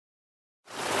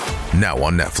Now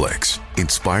on Netflix,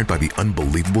 inspired by the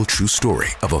unbelievable true story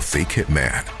of a fake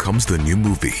hitman, comes the new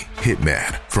movie,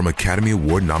 Hitman, from Academy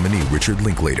Award nominee Richard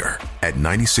Linklater. At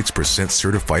 96%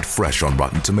 certified fresh on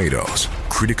Rotten Tomatoes,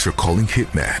 critics are calling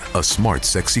Hitman a smart,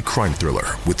 sexy crime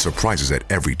thriller with surprises at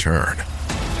every turn.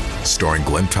 Starring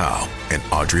Glenn Powell and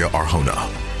Adria Arjona,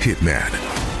 Hitman.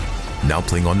 Now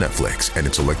playing on Netflix and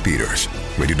in select theaters.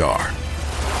 Rated R.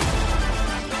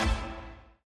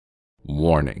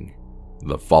 Warning.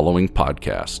 The following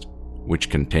podcast, which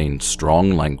contains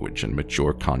strong language and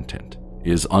mature content,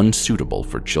 is unsuitable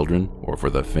for children or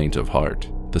for the faint of heart.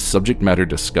 The subject matter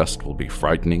discussed will be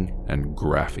frightening and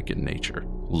graphic in nature.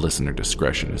 Listener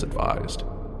discretion is advised.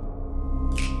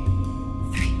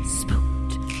 Three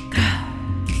spooked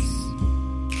girls.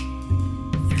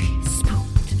 Three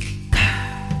spooked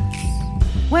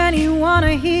girls. When you want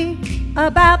to hear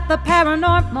about the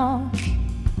paranormal,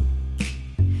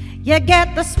 you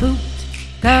get the spooked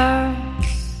girls.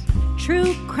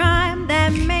 True crime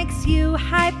that makes you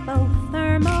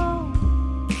hypothermal.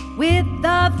 With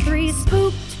the three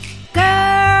spooked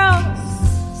girls.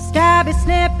 Stabby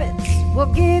snippets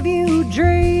will give you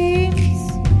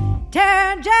dreams.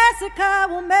 Tara and Jessica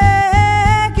will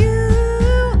make you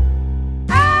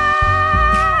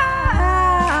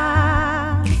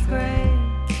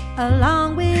scream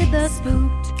along with the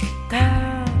spooked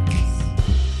girls.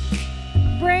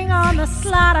 Bring on the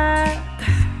slaughter.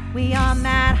 We on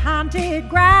that haunted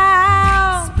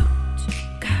ground.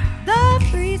 Spooked girls. The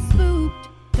three spooked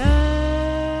girls.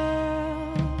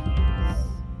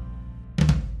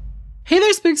 Hey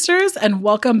there, spooksters, and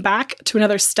welcome back to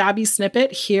another stabby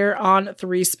snippet here on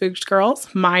Three Spooked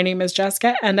Girls. My name is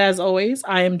Jessica, and as always,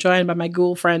 I am joined by my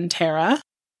ghoul friend, Tara.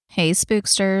 Hey,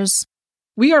 spooksters.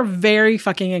 We are very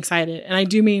fucking excited, and I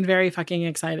do mean very fucking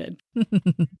excited.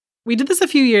 We did this a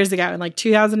few years ago in like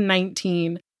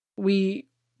 2019. We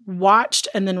watched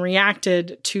and then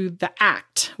reacted to The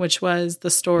Act, which was the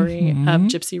story of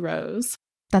Gypsy Rose.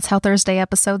 That's how Thursday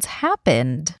episodes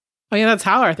happened. Oh yeah, that's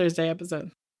how our Thursday episode.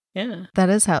 Yeah.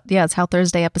 It's how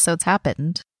Thursday episodes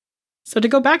happened. So to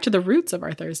go back to the roots of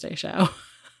our Thursday show,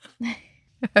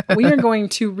 we are going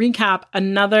to recap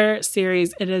another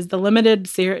series. It is the limited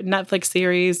Netflix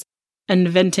series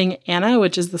Inventing Anna,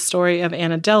 which is the story of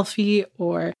Anna Delphi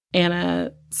or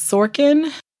Anna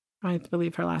Sorkin. I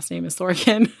believe her last name is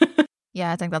Sorkin.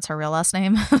 Yeah, I think that's her real last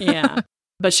name. Yeah.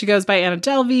 But she goes by Anna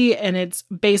Delvey, and it's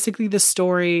basically the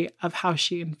story of how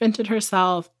she invented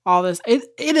herself, all this. It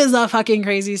is a fucking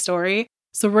crazy story.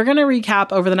 So we're going to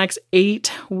recap over the next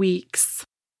 8 weeks.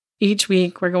 Each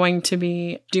week, we're going to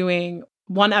be doing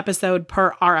one episode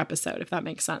per our episode, if that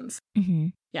makes sense. Mm-hmm.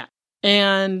 Yeah.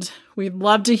 And we'd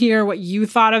love to hear what you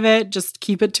thought of it. Just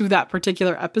keep it to that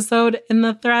particular episode in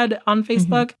the thread on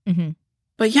Facebook. Mm-hmm.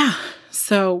 But yeah,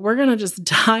 so we're going to just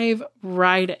dive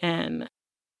right in.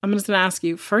 I'm just going to ask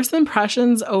you, first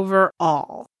impressions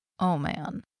overall. Oh,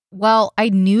 man. Well, I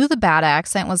knew the bad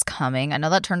accent was coming. I know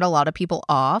that turned a lot of people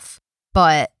off,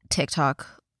 but TikTok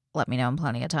let me know in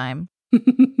plenty of time.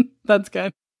 That's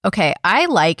good. Okay, I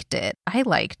liked it. I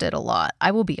liked it a lot.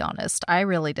 I will be honest. I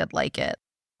really did like it.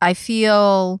 I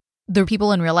feel the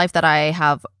people in real life that I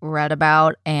have read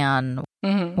about and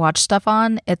watched stuff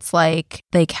on, it's like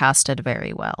they casted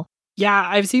very well. Yeah,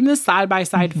 I've seen the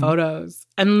side-by-side photos.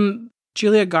 And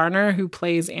Julia Garner, who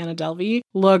plays Anna Delvey,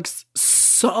 looks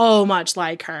so much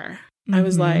like her. I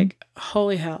was like,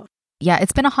 holy hell. Yeah,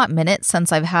 it's been a hot minute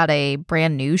since I've had a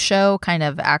brand new show kind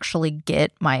of actually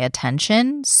get my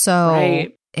attention. So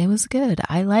It was good.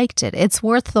 I liked it. It's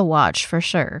worth the watch for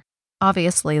sure.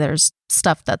 Obviously, there's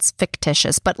stuff that's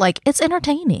fictitious, but like it's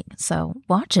entertaining. So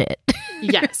watch it.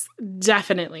 Yes,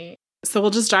 definitely. So we'll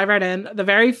just dive right in. The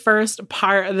very first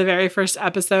part of the very first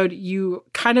episode, you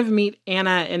kind of meet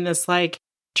Anna in this like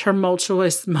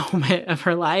tumultuous moment of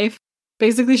her life.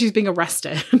 Basically, she's being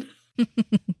arrested.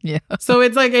 Yeah. So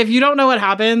it's like, if you don't know what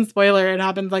happens, spoiler, it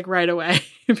happens like right away.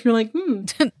 If you're like,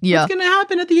 what's going to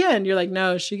happen at the end? You're like,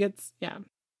 no, she gets,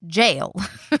 jail.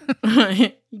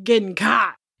 Getting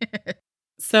caught.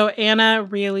 So Anna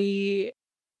really,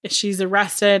 she's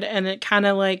arrested, and it kind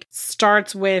of like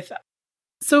starts with,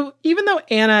 so even though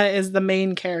Anna is the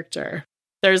main character,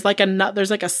 there's like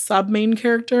a sub main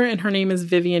character, and her name is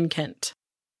Vivian Kent.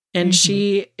 And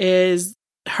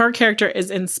her character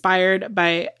is inspired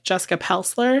by Jessica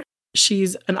Pelsler.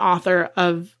 She's an author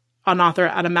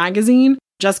at a magazine.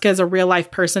 Jessica is a real life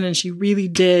person, and she really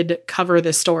did cover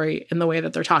this story in the way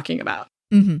that they're talking about.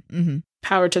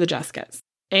 Power to the Jessicas.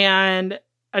 And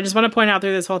I just want to point out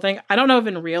through this whole thing, I don't know if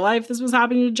in real life this was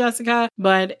happening to Jessica,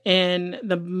 but in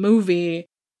the movie,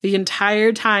 the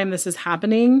entire time this is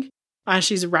happening, as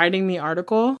she's writing the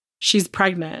article, she's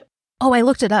pregnant. Oh, I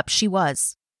looked it up. She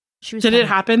was. Did it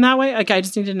happen that way? Like, I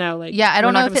just need to know. Like, yeah, I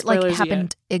don't know if it like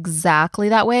happened exactly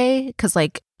that way because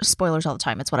like spoilers all the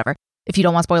time. It's whatever. If you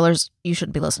don't want spoilers, you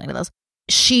shouldn't be listening to this.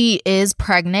 She is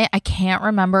pregnant. I can't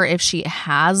remember if she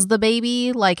has the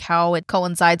baby, like how it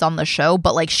coincides on the show,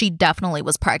 but like she definitely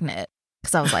was pregnant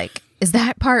because I was like, is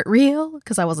that part real?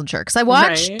 Because I wasn't sure. Because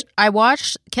I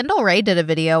watched Kendall Rae did a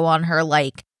video on her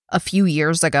like a few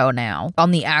years ago now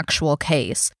on the actual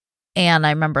case. And I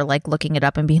remember like looking it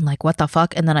up and being like, what the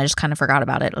fuck? And then I just kind of forgot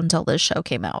about it until this show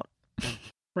came out.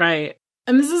 Right.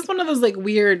 And this is one of those like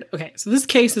weird, okay, so this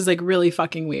case is like really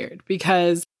fucking weird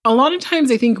because a lot of times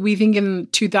I think we think in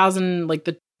 2000, like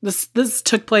this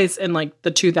took place in like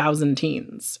the 2000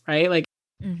 teens, right? Like,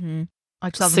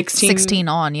 like 2016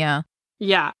 on, yeah.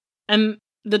 Yeah. And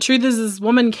the truth is this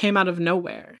woman came out of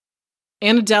nowhere.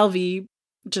 Anna Delvey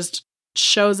just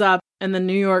shows up in the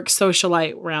New York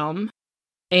socialite realm.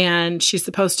 And she's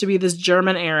supposed to be this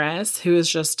German heiress who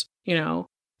is just, you know,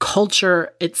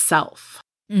 culture itself.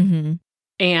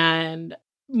 And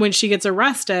when she gets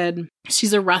arrested,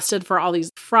 she's arrested for all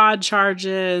these fraud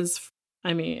charges.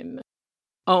 I mean,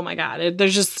 oh my God.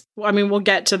 There's just, I mean, we'll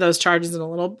get to those charges in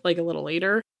a little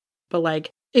later. But like,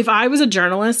 if I was a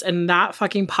journalist and that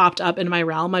fucking popped up in my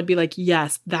realm, I'd be like,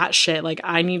 yes, that shit. Like,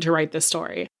 I need to write this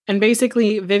story. And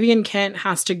basically, Vivian Kent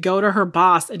has to go to her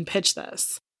boss and pitch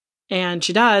this. And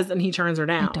she does, and he turns her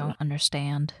down. I don't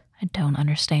understand.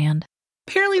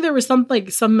 Apparently there was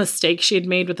some mistake she had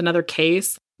made with another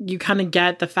case. You kind of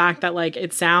get the fact that like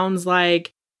it sounds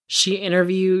like she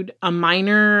interviewed a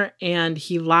minor and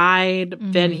he lied.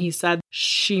 Then he said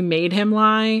she made him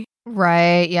lie.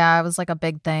 Right. Yeah, it was like a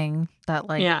big thing that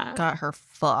like got her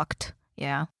fucked.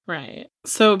 Yeah. Right.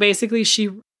 So basically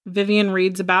Vivian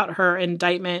reads about her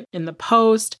indictment in the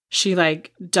Post. She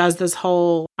like does this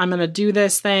whole, I'm going to do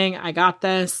this thing. I got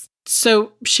this.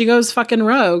 So she goes fucking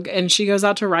rogue and she goes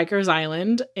out to Rikers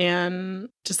Island and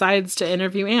decides to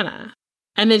interview Anna.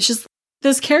 And it's just,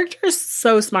 this character is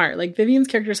so smart. Like Vivian's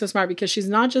character is so smart because she's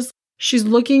not just, she's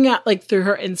looking at like through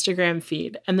her Instagram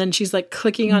feed and then she's like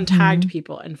clicking on tagged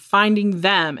people and finding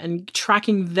them and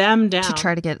tracking them down. To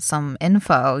try to get some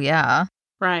info. Yeah.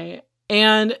 Right.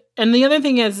 And the other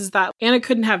thing is that Anna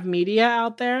couldn't have media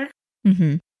out there,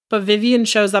 but Vivian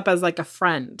shows up as like a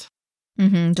friend.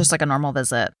 Just like a normal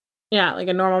visit. Yeah, like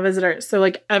a normal visitor. So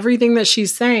like everything that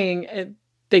she's saying,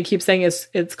 they keep saying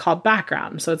it's called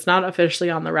background. So it's not officially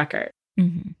on the record.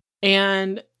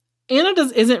 And Anna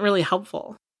isn't really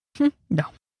helpful. No.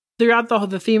 Throughout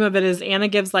the theme of it is Anna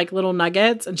gives like little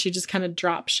nuggets and she just kind of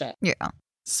drops shit. Yeah.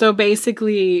 So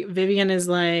basically Vivian is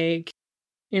like,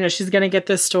 you know, she's going to get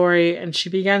this story and she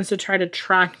begins to try to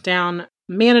track down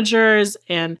managers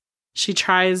and she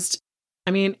tries,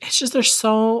 I mean, it's just, there's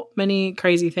so many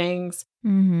crazy things.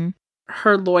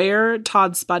 Her lawyer,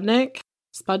 Todd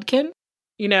Spudkin,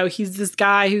 you know, he's this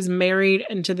guy who's married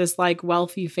into this like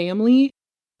wealthy family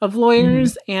of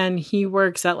lawyers and he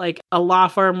works at like a law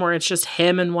firm where it's just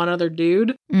him and one other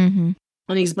dude. And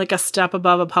he's like a step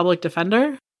above a public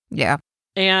defender. Yeah.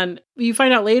 And you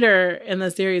find out later in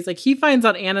the series, like he finds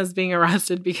out Anna's being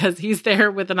arrested because he's there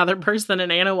with another person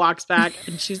and Anna walks back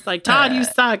and she's like, Todd, you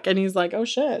suck. And he's like, oh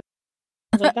shit.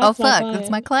 Like, oh fuck, that's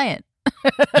my client.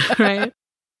 Right.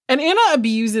 And Anna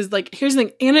abuses, like, here's the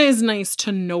thing. Anna is nice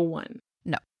to no one.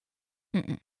 No.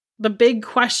 The big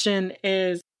question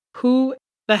is, who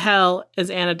the hell is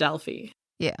Anna Delvey?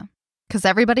 Yeah. Because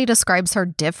everybody describes her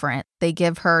different. They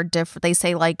give her they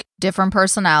say like different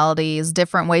personalities,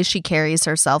 different ways she carries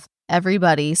herself.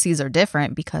 Everybody sees her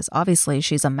different because obviously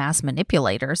she's a mass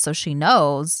manipulator. So she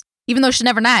knows, even though she's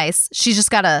never nice, she's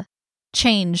just got to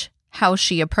change how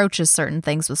she approaches certain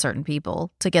things with certain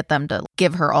people to get them to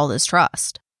give her all this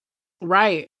trust.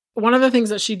 Right. One of the things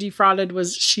that she defrauded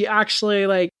was she actually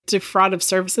like defrauded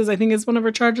services, I think is one of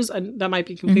her charges. And that might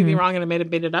be completely wrong and I may have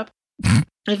made it up.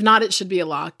 If not, it should be a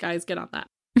law. Guys, get on that.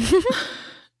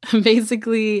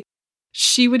 Basically,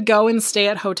 she would go and stay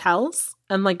at hotels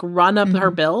and like run up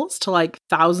her bills to like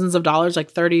thousands of dollars,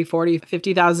 like $30,000,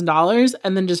 $40,000, $50,000,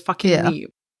 and then just fucking leave.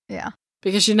 Yeah.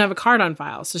 Because she didn't have a card on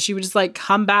file. So she would just like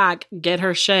come back, get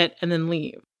her shit, and then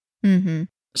leave.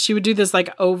 She would do this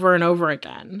like over and over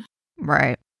again.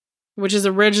 Right. Which is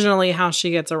originally how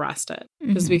she gets arrested.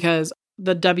 Is because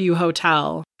the W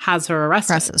Hotel has her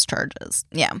arrested. Presses charges.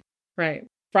 Yeah. Right.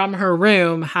 From her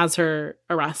room has her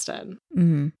arrested.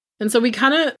 And so we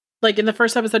kind of, like in the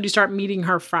first episode, you start meeting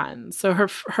her friends. So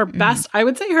her best, I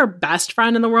would say her best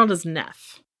friend in the world is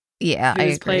Neff. Yeah, I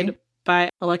agree. Played by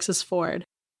Alexis Ford.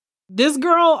 This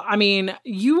girl, I mean,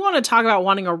 you want to talk about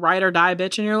wanting a ride or die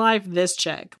bitch in your life? This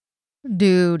chick.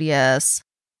 Dude, yes.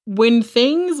 when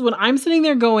I'm sitting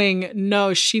there going,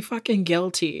 no, she fucking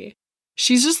guilty.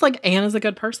 She's just like, Anna's a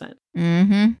good person.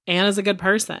 Mm-hmm. Anna's a good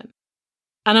person.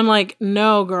 And I'm like,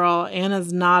 no, girl,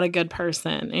 Anna's not a good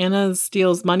person. Anna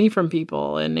steals money from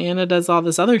people and Anna does all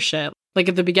this other shit. Like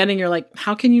at the beginning, you're like,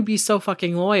 how can you be so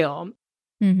fucking loyal?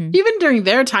 Mm-hmm. Even during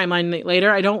their timeline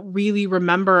later, I don't really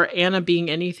remember Anna being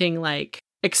anything like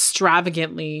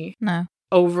extravagantly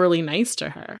overly nice to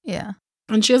her. Yeah.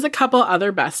 And she has a couple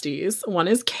other besties. One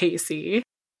is Casey,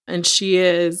 and she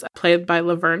is played by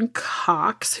Laverne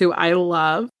Cox, who I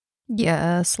love.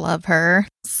 Yes, love her.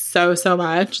 So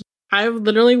much. I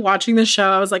literally watching the show,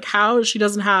 I was like, how she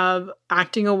doesn't have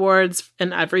acting awards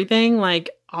and everything, like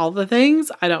all the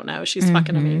things. I don't know. She's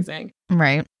fucking amazing.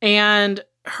 Right. And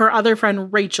her other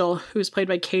friend, Rachel, who's played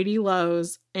by Katie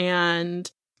Lowes, and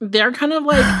they're kind of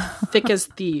like thick as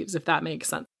thieves, if that makes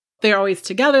sense. They're always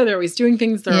together. They're always doing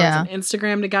things. They're always on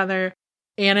Instagram together.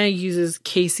 Anna uses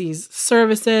Casey's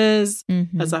services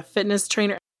as a fitness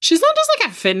trainer. She's not just like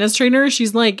a fitness trainer.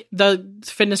 She's like the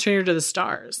fitness trainer to the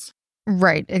stars.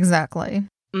 Right, exactly.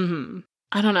 I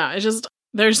don't know. It's just,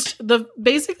 there's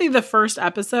basically the first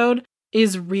episode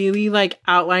is really like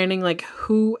outlining like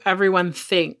who everyone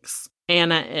thinks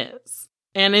Anna is.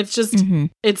 And it's just,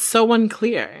 it's so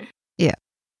unclear. Yeah.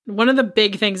 One of the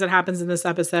big things that happens in this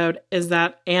episode is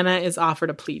that Anna is offered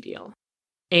a plea deal.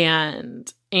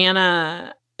 And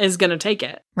Anna is going to take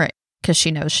it. Right. Because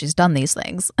she knows she's done these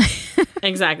things.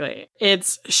 Exactly.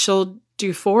 She'll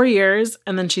do 4 years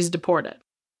and then she's deported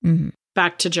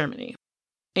back to Germany.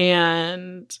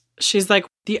 And she's like,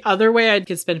 the other way I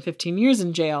could spend 15 years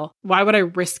in jail. Why would I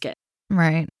risk it?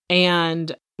 Right.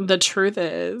 And the truth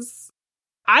is,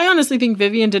 I honestly think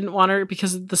Vivian didn't want her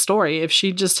because of the story. If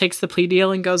she just takes the plea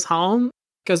deal and goes home,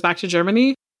 goes back to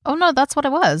Germany. Oh, no, that's what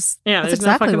it was. Yeah, that's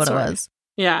exactly what it was.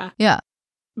 Yeah. Yeah.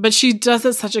 But she does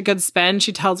it such a good spin.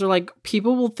 She tells her, like,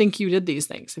 people will think you did these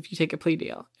things if you take a plea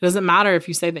deal. It doesn't matter if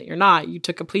you say that you're not. You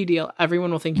took a plea deal.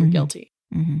 Everyone will think you're guilty.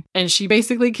 And she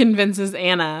basically convinces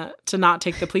Anna to not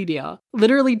take the plea deal.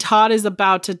 Literally, Todd is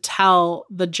about to tell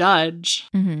the judge,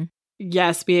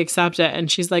 yes, we accept it. And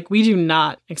she's like, we do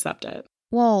not accept it.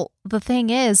 Well, the thing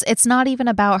is, it's not even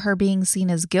about her being seen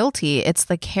as guilty. It's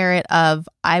the carrot of,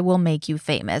 I will make you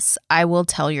famous. I will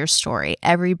tell your story.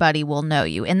 Everybody will know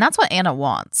you. And that's what Anna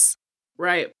wants.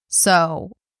 Right.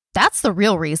 So that's the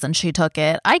real reason she took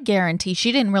it. I guarantee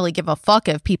she didn't really give a fuck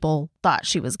if people thought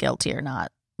she was guilty or not.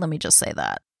 Let me just say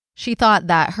that. She thought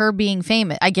that her being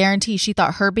famous, I guarantee she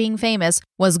thought her being famous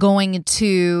was going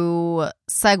to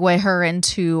segue her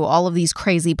into all of these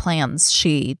crazy plans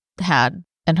she had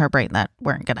in her brain that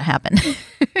weren't going to happen.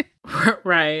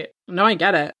 Right. No, I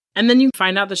get it. And then you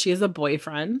find out that she has a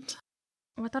boyfriend.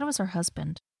 Oh, I thought it was her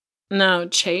husband. No,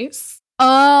 Chase.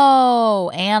 Oh,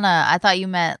 Anna. I thought you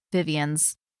meant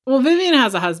Vivian's. Well, Vivian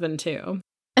has a husband too.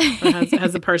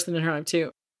 Has a person in her life too.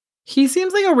 He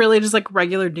seems like a really just like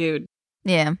regular dude.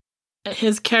 Yeah.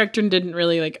 His character didn't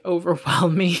really like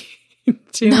overwhelm me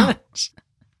too much.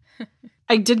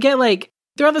 I did get like,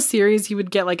 throughout the series, he would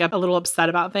get like a little upset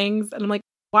about things. And I'm like,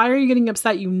 why are you getting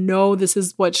upset? You know, this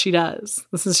is what she does.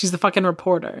 She's the fucking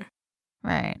reporter.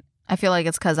 Right. I feel like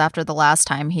it's because after the last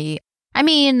time he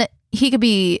could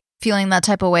be feeling that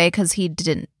type of way because he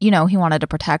didn't, he wanted to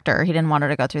protect her. He didn't want her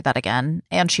to go through that again.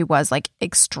 And she was like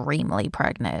extremely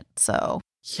pregnant. So.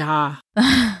 Yeah.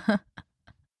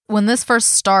 When this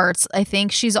first starts, I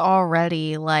think she's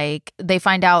already like, they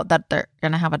find out that they're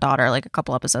going to have a daughter like a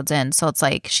couple episodes in. So it's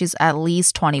like she's at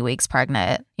least 20 weeks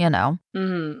pregnant,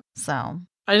 So.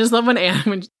 I just love when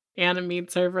Anna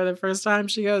meets her for the first time.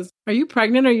 She goes, are you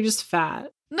pregnant or are you just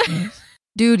fat?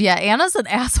 Dude, yeah, Anna's an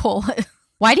asshole.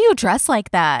 Why do you dress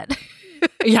like that?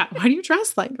 Yeah, why do you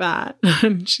dress like that?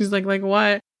 And she's like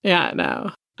what? Yeah,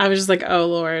 no. I was just like, oh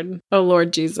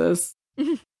Lord Jesus.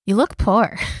 You look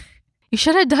poor. You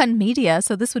should have done media,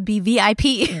 so this would be VIP.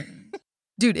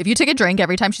 Dude, if you took a drink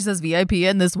every time she says VIP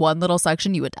in this one little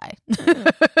section, you would die.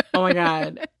 Oh my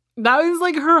God. That was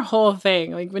like her whole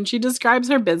thing. Like when she describes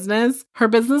her business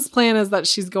plan is that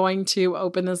she's going to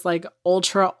open this like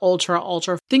ultra.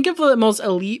 Think of the most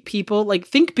elite people, like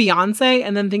think Beyonce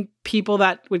and then think people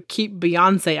that would keep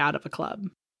Beyonce out of a club.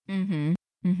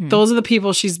 Those are the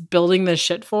people she's building this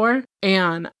shit for.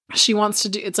 And she wants to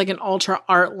do, it's like an ultra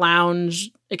art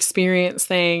lounge experience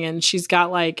thing. And she's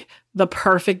got like the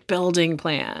perfect building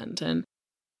planned. And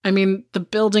I mean, the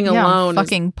building alone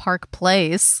fucking Park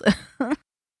Place.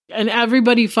 And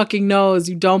everybody fucking knows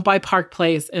you don't buy Park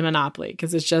Place in Monopoly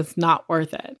because it's just not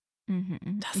worth it.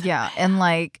 Yeah. And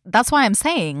like, that's why I'm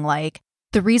saying like,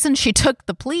 the reason she took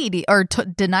the plea or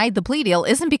denied the plea deal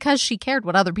isn't because she cared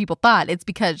what other people thought. It's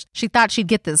because she thought she'd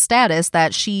get this status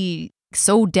that she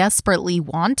so desperately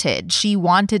wanted. She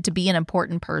wanted to be an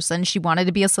important person. She wanted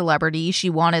to be a celebrity. She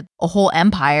wanted a whole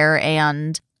empire.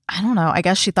 And I don't know. I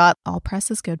guess she thought all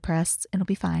press is good press. It'll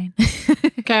be fine.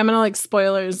 Okay, I'm gonna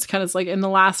spoilers, kind of in the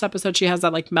last episode, she has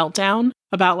that meltdown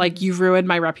about you've ruined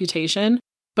my reputation.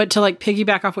 But to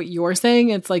piggyback off what you're saying,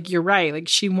 it's you're right.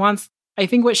 She wants, I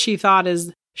think what she thought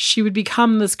is she would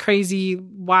become this crazy,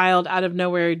 wild, out of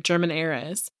nowhere German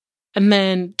heiress. And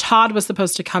then Todd was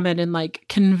supposed to come in and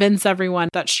convince everyone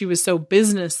that she was so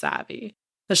business savvy,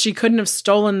 that she couldn't have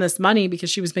stolen this money because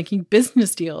she was making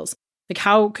business deals.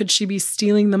 How could she be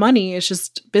stealing the money? It's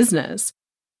just business.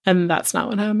 And that's not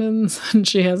what happens. And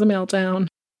she has a meltdown.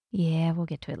 Yeah, we'll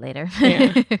get to it later.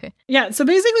 Yeah. So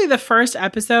basically the first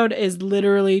episode is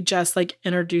literally just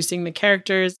introducing the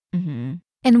characters. Mm-hmm.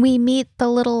 And we meet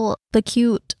the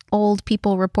cute old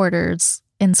people reporters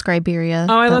in Scriberia.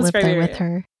 Oh, I love Scriberia. There with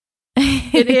her.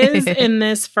 It is in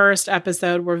this first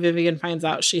episode where Vivian finds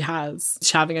out she's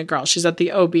having a girl. She's at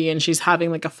the OB and she's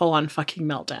having a full-on fucking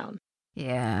meltdown.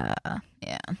 Yeah.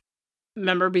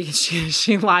 Remember, because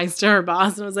she lies to her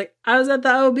boss and was I was at the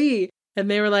OB. And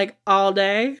they were all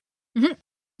day? Mm-hmm.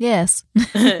 Yes.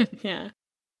 Yeah.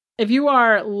 If you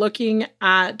are looking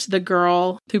at the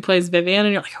girl who plays Vivian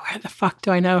and you're where the fuck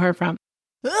do I know her from?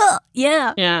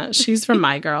 Yeah. Yeah, she's from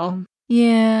My Girl.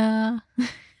 Yeah.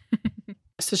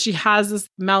 So she has this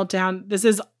meltdown. This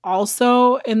is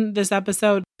also in this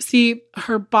episode. See,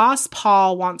 her boss,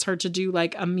 Paul, wants her to do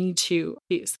a Me Too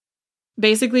piece.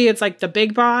 Basically, it's the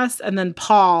big boss, and then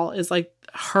Paul is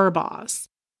her boss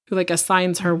who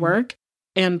assigns her work.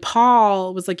 And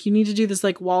Paul was you need to do this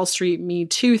Wall Street Me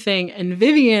Too thing. And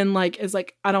Vivian is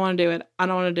I don't want to do it. I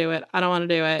don't want to do it. I don't want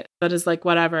to do it. But is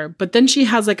whatever. But then she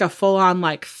has a full on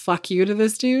fuck you to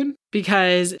this dude,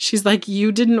 because she's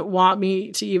you didn't want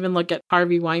me to even look at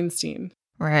Harvey Weinstein.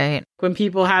 Right. When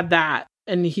people had that.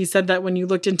 And he said that when you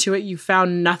looked into it, you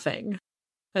found nothing.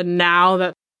 And now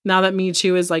that Me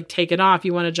Too is taken off,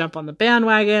 you want to jump on the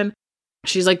bandwagon.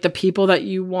 She's the people that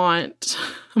you want.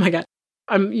 Oh my God.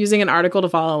 I'm using an article to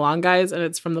follow along, guys, and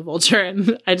it's from The Vulture,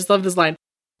 and I just love this line.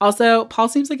 Also, Paul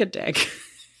seems like a dick.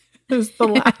 Is the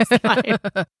last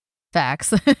line.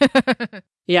 Facts.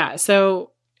 Yeah,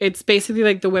 so it's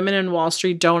basically the women in Wall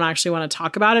Street don't actually want to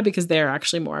talk about it because they're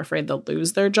actually more afraid they'll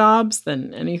lose their jobs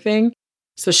than anything.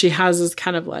 So she has this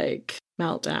kind of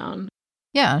meltdown.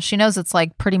 Yeah, she knows it's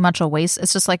pretty much a waste.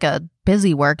 It's just a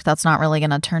busy work that's not really going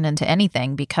to turn into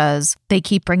anything because they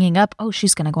keep bringing up, oh,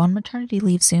 she's going to go on maternity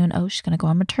leave soon. Oh, she's going to go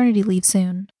on maternity leave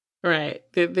soon. Right.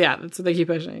 Yeah, that's what they keep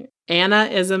pushing.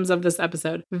 Anna-isms of this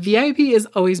episode. VIP is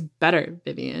always better,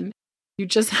 Vivian. You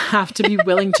just have to be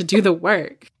willing to do the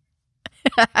work.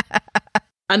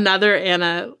 Another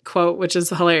Anna quote, which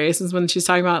is hilarious, is when she's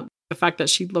talking about the fact that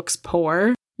she looks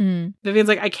poor. Vivian's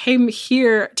I came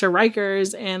here to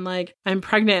Rikers and I'm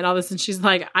pregnant and all this. And she's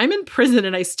I'm in prison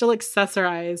and I still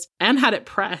accessorized and had it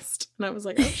pressed. And I was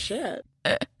oh shit.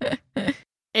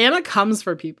 Anna comes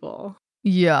for people.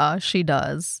 Yeah, she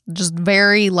does. Just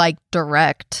very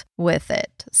direct with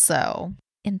it. So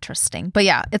interesting. But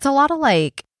yeah, it's a lot of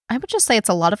I would just say it's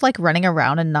a lot of running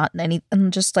around and not any,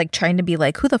 and just trying to be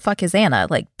who the fuck is Anna?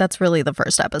 That's really the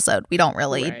first episode. We don't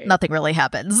really, right. Nothing really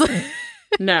happens.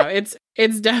 No,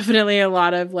 it's definitely a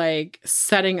lot of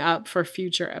setting up for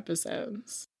future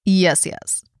episodes. Yes.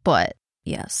 But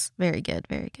yes, very good.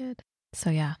 Very good. So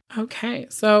yeah. Okay.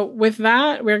 So with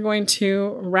that, we're going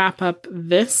to wrap up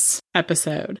this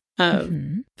episode of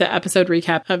the episode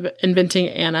recap of Inventing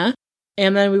Anna.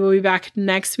 And then we will be back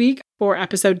next week for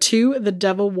episode 2, The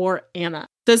Devil Wore Anna.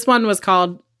 This one was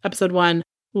called episode 1,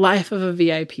 Life of a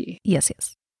VIP. Yes.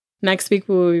 Next week,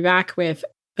 we will be back with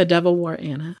The Devil Wore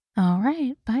Anna. All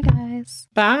right. Bye, guys.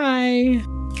 Bye.